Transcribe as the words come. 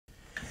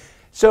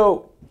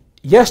So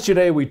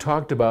yesterday we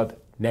talked about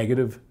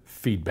negative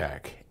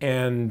feedback,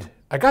 and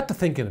I got to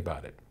thinking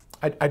about it.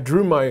 I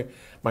drew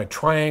my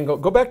triangle.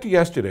 Go back to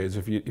yesterday's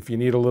if you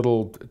need a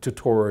little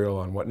tutorial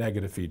on what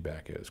negative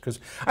feedback is, because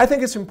I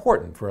think it's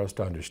important for us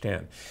to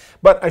understand.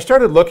 But I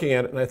started looking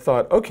at it and I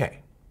thought,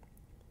 okay,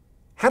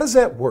 how does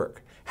that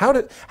work? How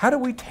do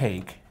we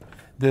take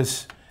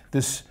this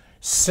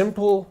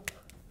simple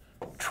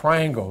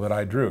triangle that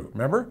I drew?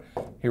 Remember,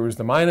 here was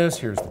the minus,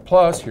 here's the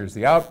plus, here's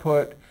the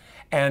output.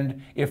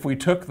 And if we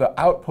took the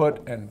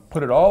output and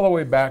put it all the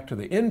way back to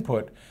the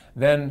input,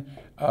 then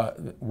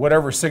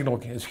whatever signal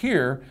is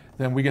here,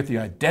 then we get the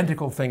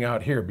identical thing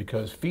out here,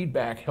 because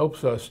feedback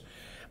helps us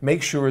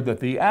make sure that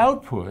the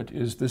output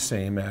is the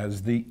same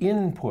as the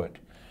input.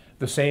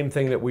 The same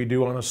thing that we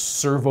do on a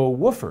servo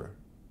woofer.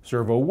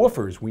 Servo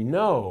woofers, we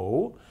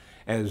know,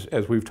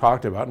 as we've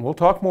talked about, and we'll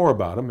talk more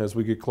about them as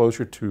we get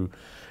closer to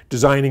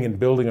designing and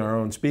building our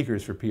own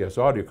speakers for PS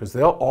Audio, because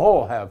they'll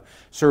all have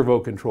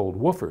servo-controlled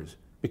woofers,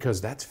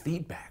 because that's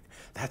feedback.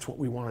 That's what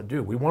we want to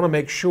do. We want to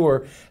make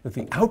sure that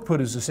the output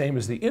is the same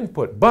as the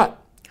input,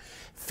 but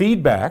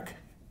feedback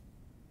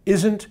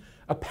isn't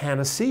a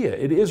panacea.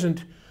 It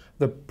isn't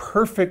the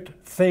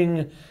perfect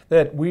thing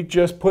that we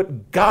just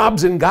put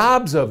gobs and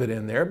gobs of it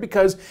in there,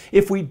 because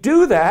if we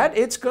do that,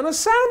 it's going to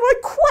sound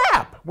like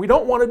crap. We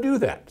don't want to do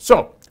that.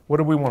 So what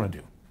do we want to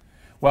do?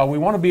 Well, we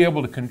want to be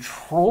able to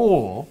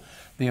control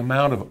the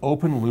amount of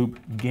open loop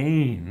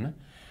gain,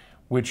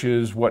 which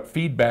is what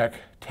feedback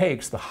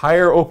takes. The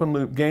higher open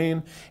loop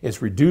gain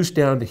is reduced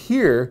down to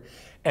here,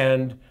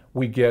 and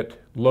we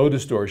get low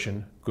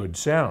distortion, good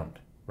sound,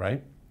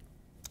 right?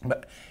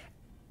 But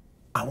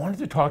I wanted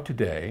to talk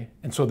today,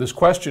 and so this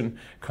question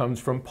comes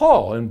from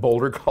Paul in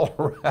Boulder,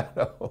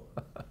 Colorado.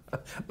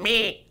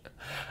 Me.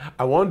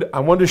 I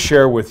wanted to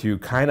share with you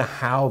kind of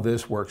how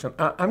this works. And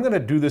I'm going to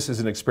do this as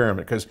an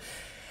experiment, because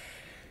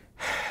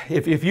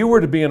if you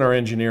were to be in our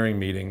engineering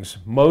meetings,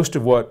 most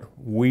of what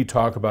we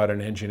talk about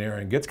in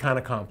engineering gets kind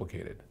of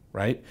complicated,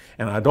 right?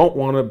 And I don't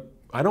want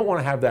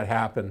to have that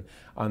happen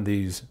on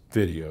these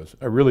videos.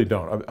 I really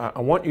don't. I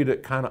want you to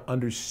kind of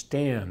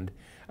understand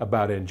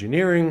about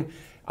engineering.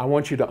 I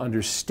want you to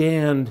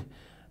understand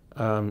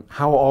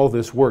how all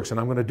this works, and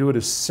I'm going to do it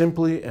as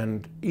simply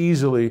and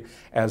easily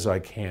as I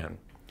can.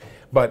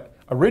 But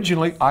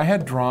originally, I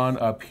had drawn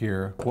up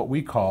here what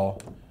we call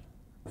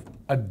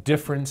a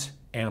difference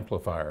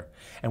amplifier.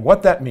 And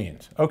what that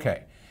means,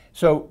 okay,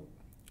 so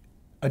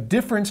a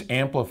difference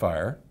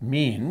amplifier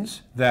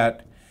means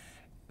that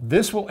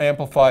this will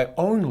amplify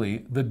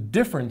only the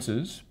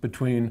differences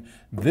between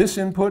this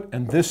input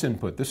and this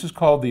input. This is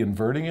called the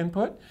inverting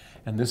input,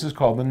 and this is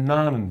called the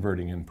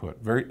non-inverting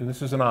input.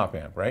 This is an op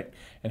amp, right?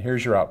 And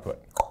here's your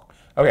output.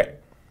 Okay,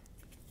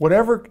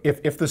 whatever,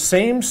 if the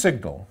same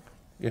signal,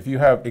 if you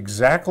have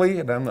exactly,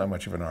 and I'm not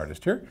much of an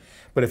artist here,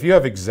 but if you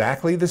have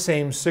exactly the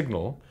same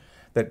signal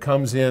that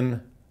comes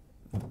in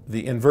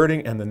the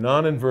inverting and the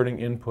non-inverting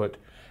input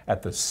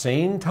at the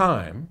same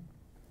time,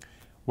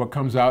 what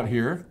comes out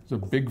here is a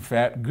big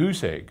fat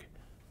goose egg.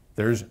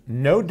 There's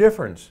no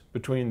difference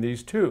between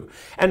these two.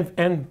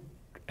 And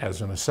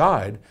as an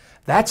aside,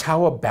 that's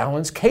how a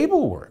balanced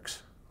cable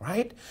works,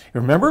 right?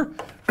 Remember,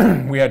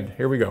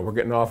 here we go, we're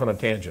getting off on a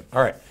tangent.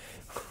 All right,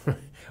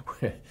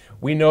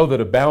 we know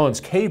that a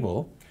balanced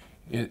cable,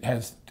 it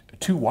has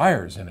two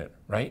wires in it,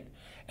 right?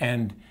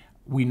 And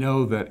we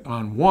know that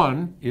on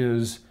one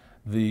is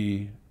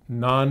the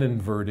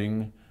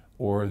non-inverting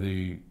or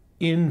the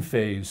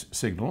in-phase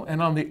signal, and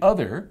on the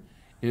other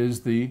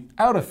is the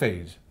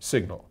out-of-phase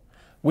signal,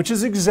 which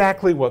is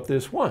exactly what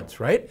this wants,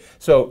 right?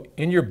 So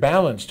in your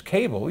balanced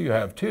cable, you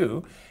have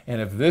two,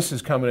 and if this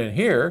is coming in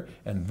here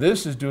and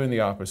this is doing the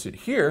opposite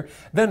here,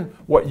 then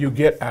what you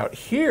get out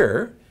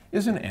here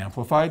is an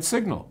amplified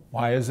signal.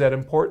 Why is that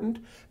important?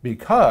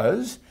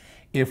 Because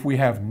if we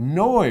have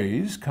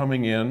noise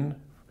coming in,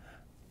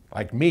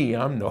 like me,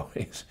 I'm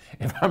noise.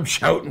 If I'm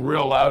shouting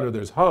real loud or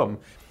there's hum,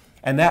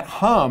 and that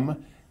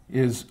hum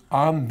is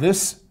on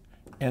this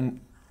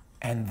and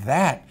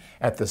that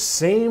at the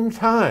same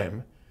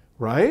time,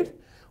 right?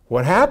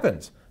 What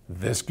happens?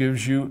 This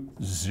gives you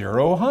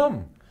zero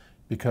hum,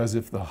 because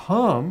if the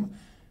hum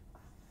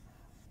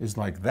is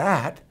like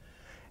that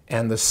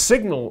and the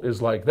signal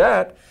is like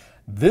that,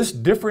 this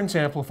difference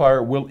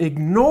amplifier will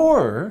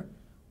ignore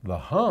the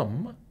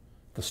hum,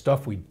 the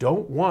stuff we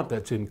don't want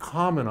that's in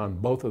common on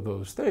both of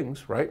those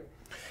things, right?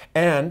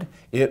 And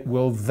it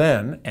will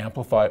then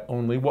amplify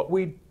only what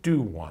we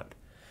do want.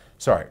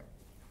 Sorry,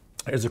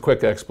 here's a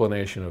quick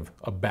explanation of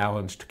a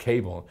balanced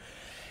cable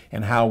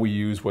and how we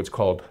use what's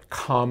called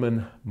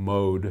common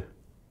mode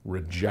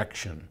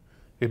rejection,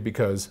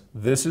 because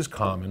this is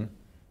common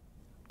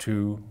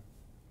to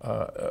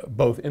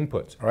both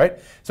inputs, all right?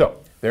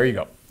 So there you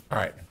go. All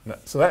right,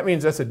 so that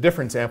means that's a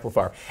difference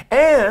amplifier.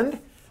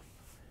 And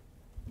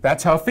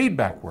that's how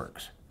feedback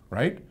works,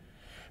 right?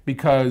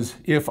 Because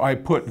if I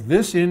put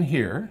this in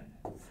here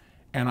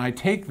and I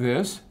take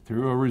this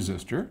through a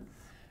resistor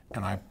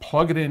and I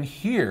plug it in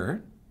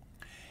here,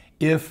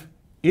 if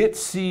it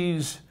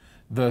sees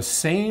the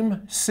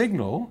same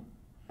signal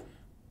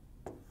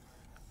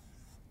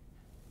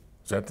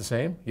that the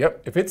same?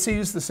 Yep. If it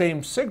sees the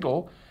same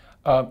signal,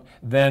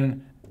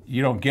 then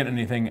you don't get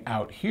anything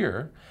out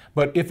here.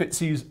 But if it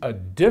sees a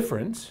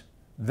difference,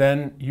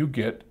 then you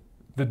get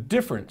the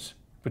difference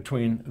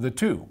between the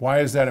two. Why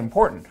is that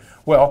important?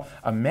 Well,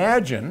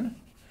 imagine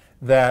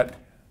that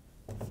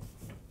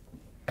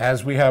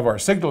as we have our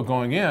signal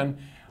going in,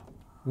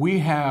 we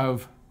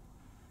have,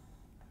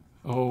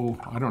 oh,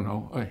 I don't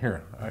know,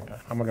 here,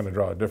 I'm going to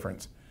draw a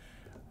difference.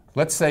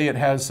 Let's say it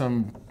has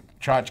some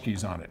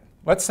tchotchkes on it.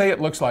 Let's say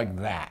it looks like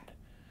that,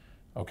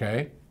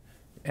 okay?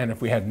 And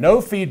if we had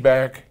no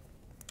feedback,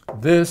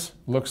 this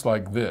looks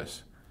like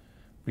this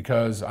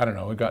because, I don't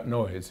know, it got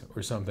noise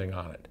or something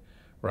on it,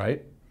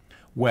 right?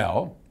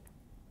 Well,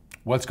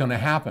 what's going to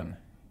happen?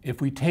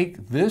 If we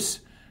take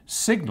this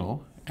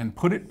signal and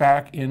put it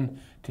back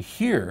into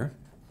here,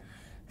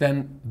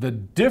 then the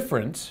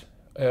difference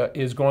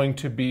is going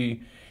to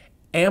be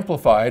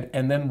amplified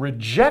and then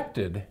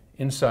rejected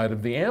inside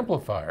of the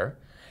amplifier,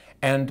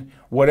 and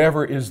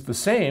whatever is the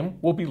same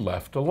will be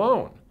left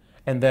alone.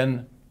 And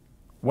then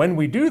when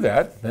we do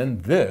that, then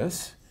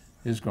this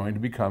is going to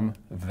become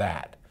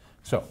that.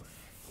 So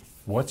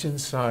what's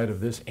inside of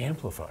this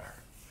amplifier?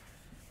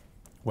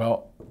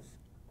 Well,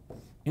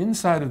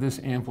 inside of this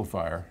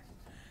amplifier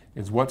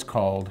is what's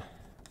called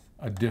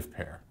a diff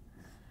pair,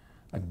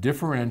 a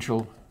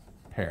differential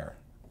pair.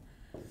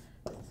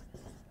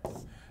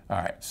 All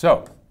right,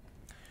 so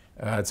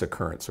that's a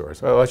current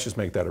source. Well, let's just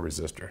make that a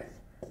resistor.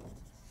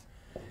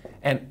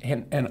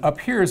 And up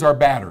here is our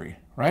battery,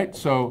 right?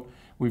 So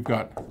we've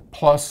got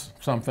plus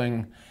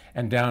something,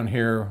 and down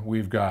here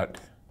we've got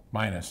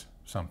minus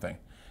something.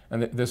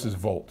 And this is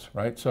volts,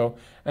 right? So,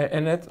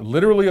 and that's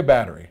literally a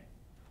battery,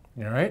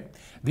 all right?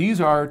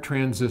 These are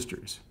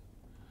transistors.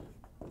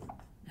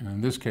 And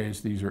in this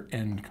case, these are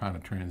N kind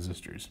of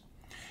transistors.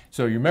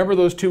 So you remember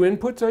those two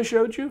inputs I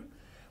showed you?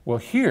 Well,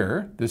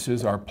 here, this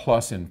is our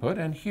plus input,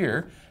 and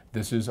here,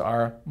 this is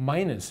our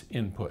minus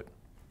input.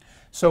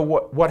 So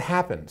what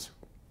happens?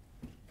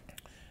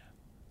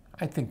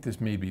 I think this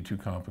may be too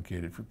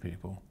complicated for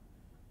people.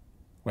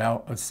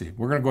 Well, let's see.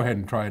 We're going to go ahead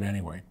and try it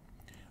anyway.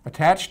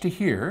 Attached to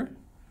here,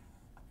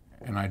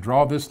 and I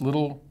draw this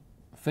little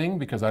thing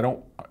because I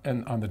don't,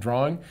 and on the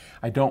drawing,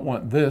 I don't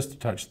want this to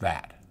touch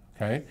that,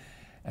 okay?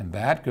 And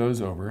that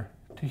goes over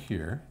to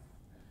here.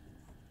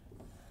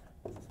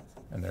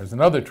 And there's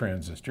another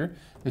transistor.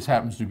 This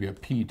happens to be a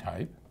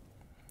P-type.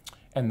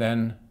 And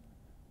then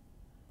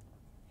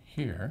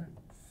here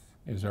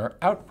is our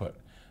output.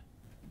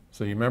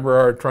 So you remember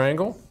our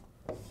triangle?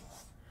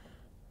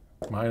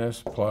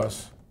 Minus,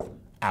 plus,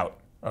 out.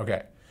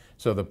 Okay,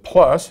 so the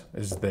plus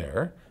is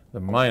there, the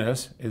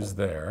minus is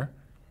there,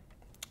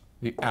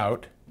 the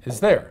out is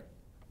there.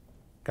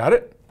 Got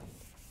it?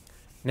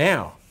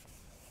 Now,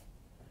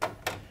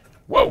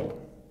 whoa,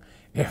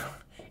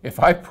 if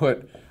I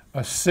put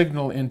a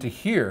signal into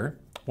here,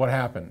 what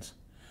happens?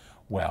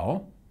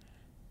 Well,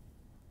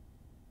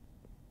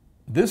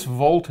 this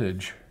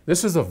voltage,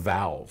 this is a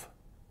valve,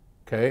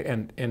 okay?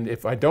 And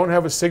if I don't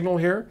have a signal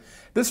here,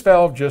 this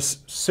valve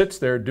just sits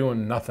there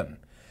doing nothing.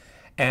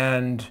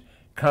 And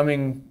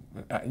coming,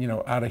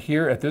 out of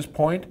here at this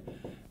point,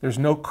 there's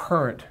no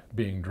current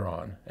being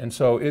drawn. And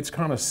so it's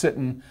kind of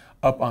sitting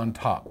up on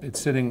top.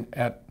 It's sitting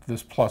at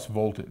this plus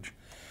voltage.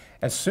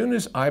 As soon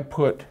as I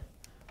put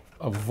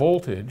a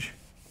voltage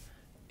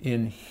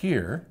in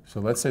here, so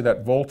let's say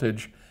that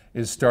voltage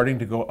is starting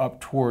to go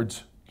up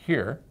towards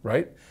here,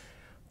 right?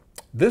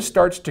 This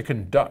starts to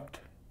conduct.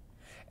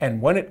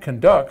 And when it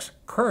conducts,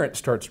 current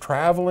starts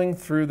traveling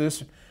through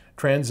this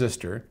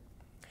transistor,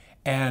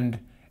 and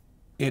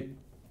if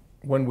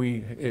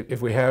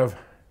we have,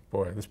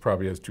 boy, this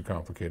probably is too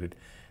complicated.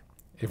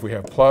 If we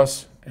have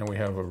plus and we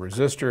have a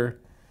resistor,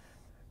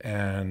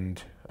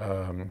 and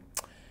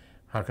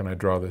how can I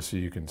draw this so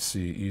you can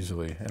see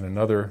easily? And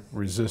another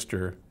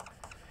resistor,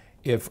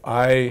 if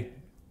I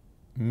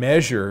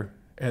measure,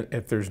 and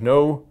if there's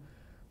no,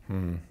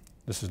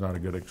 this is not a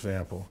good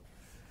example.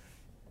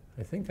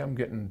 I think I'm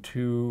getting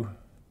too,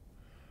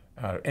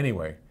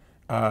 anyway.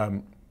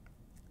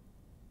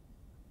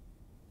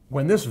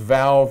 When this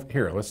valve,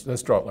 here,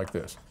 let's draw it like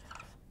this.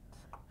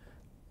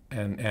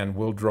 And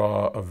we'll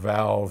draw a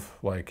valve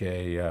like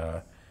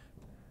a,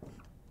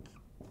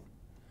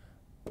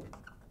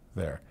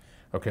 there.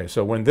 Okay,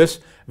 so when this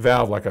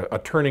valve, like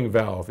a turning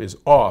valve, is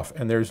off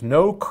and there's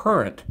no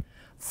current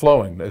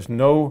flowing, there's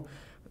no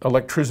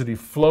electricity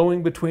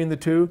flowing between the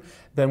two,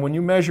 then when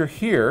you measure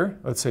here,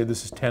 let's say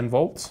this is 10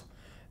 volts,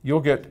 you'll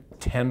get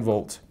 10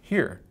 volts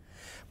here.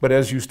 But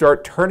as you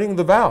start turning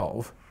the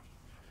valve,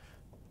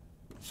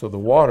 so the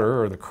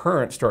water or the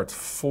current starts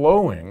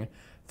flowing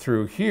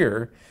through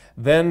here,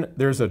 then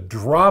there's a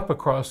drop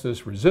across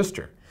this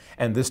resistor.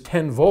 And this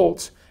 10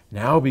 volts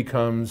now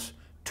becomes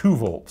 2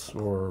 volts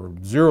or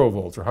 0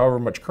 volts or however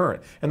much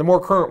current. And the more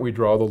current we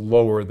draw, the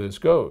lower this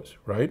goes,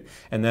 right?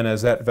 And then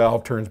as that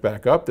valve turns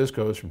back up, this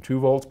goes from 2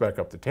 volts back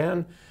up to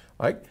 10.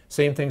 Like,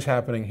 same thing's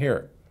happening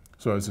here.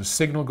 So as the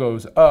signal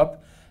goes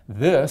up,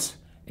 this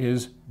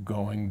is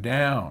going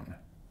down,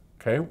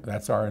 okay?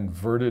 That's our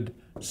inverted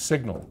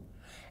signal.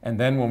 And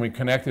then when we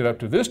connect it up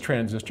to this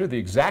transistor, the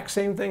exact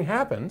same thing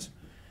happens,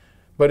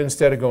 but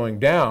instead of going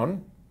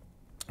down,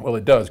 well,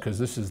 it does because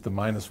this is the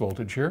minus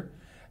voltage here,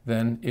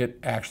 then it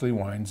actually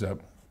winds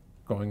up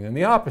going in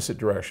the opposite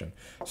direction.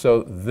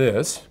 So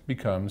this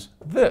becomes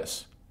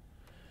this.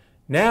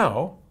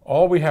 Now,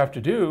 all we have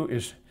to do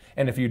is,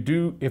 and if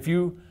you, I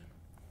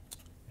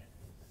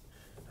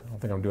don't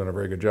think I'm doing a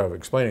very good job of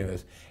explaining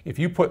this, if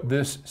you put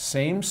this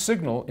same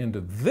signal into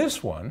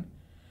this one,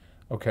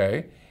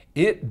 okay,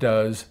 it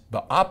does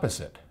the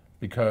opposite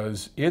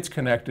because it's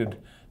connected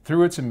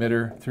through its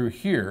emitter through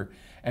here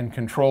and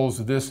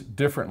controls this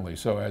differently.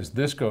 So as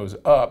this goes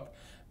up,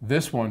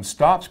 this one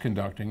stops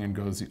conducting and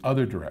goes the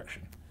other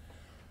direction.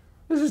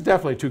 This is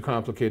definitely too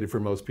complicated for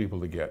most people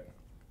to get.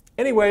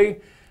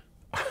 Anyway,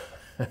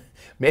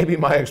 maybe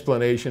my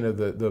explanation of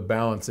the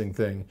balancing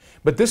thing,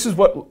 but this is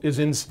what is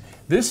in,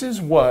 this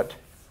is what,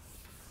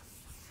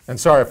 and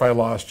sorry if I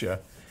lost you,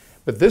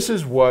 but this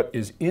is what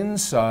is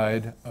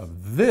inside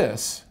of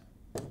this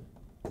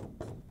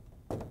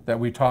that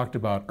we talked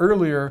about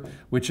earlier,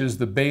 which is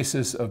the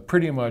basis of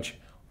pretty much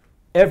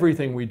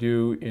everything we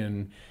do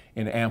in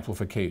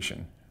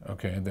amplification.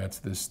 Okay, that's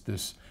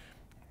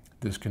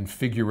this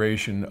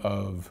configuration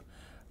of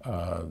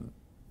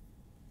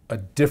a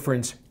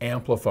difference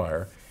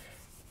amplifier,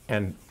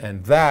 and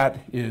that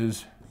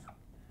is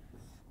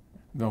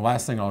the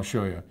last thing I'll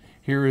show you.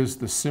 Here is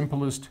the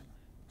simplest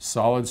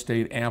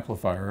solid-state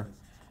amplifier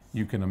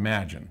you can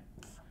imagine.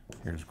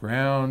 Here's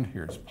ground,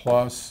 here's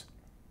plus,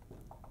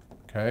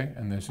 okay,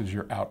 and this is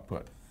your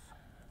output.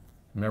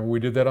 Remember we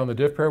did that on the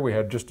diff pair? We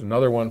had just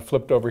another one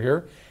flipped over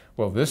here.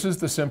 Well, this is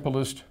the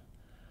simplest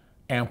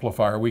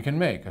amplifier we can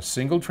make, a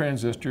single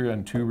transistor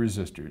and 2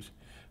 resistors.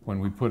 When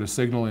we put a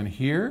signal in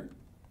here,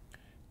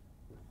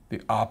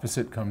 the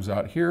opposite comes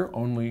out here,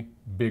 only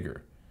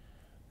bigger.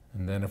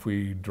 And then if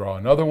we draw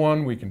another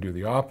one, we can do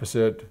the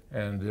opposite,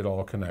 and it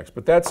all connects.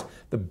 But that's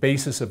the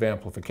basis of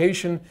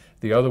amplification.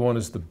 The other one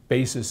is the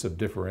basis of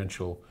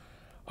differential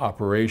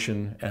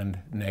operation and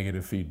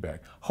negative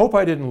feedback. Hope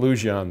I didn't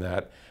lose you on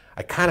that.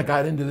 I kind of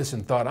got into this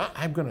and thought,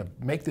 I'm going to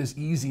make this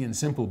easy and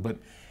simple, but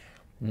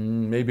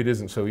maybe it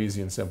isn't so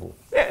easy and simple.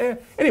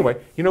 Anyway,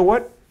 you know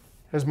what?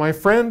 As my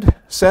friend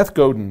Seth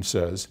Godin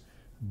says,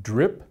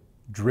 drip,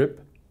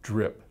 drip,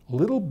 drip.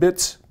 Little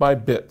bits by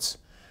bits,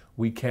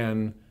 we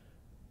can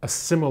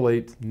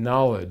assimilate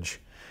knowledge.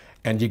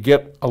 And you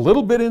get a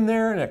little bit in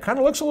there, and it kind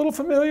of looks a little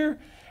familiar,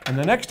 and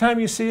the next time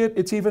you see it,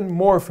 it's even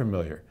more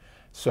familiar.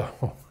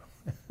 So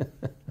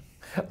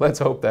let's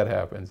hope that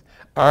happens.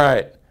 All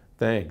right,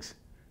 thanks.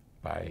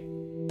 Bye.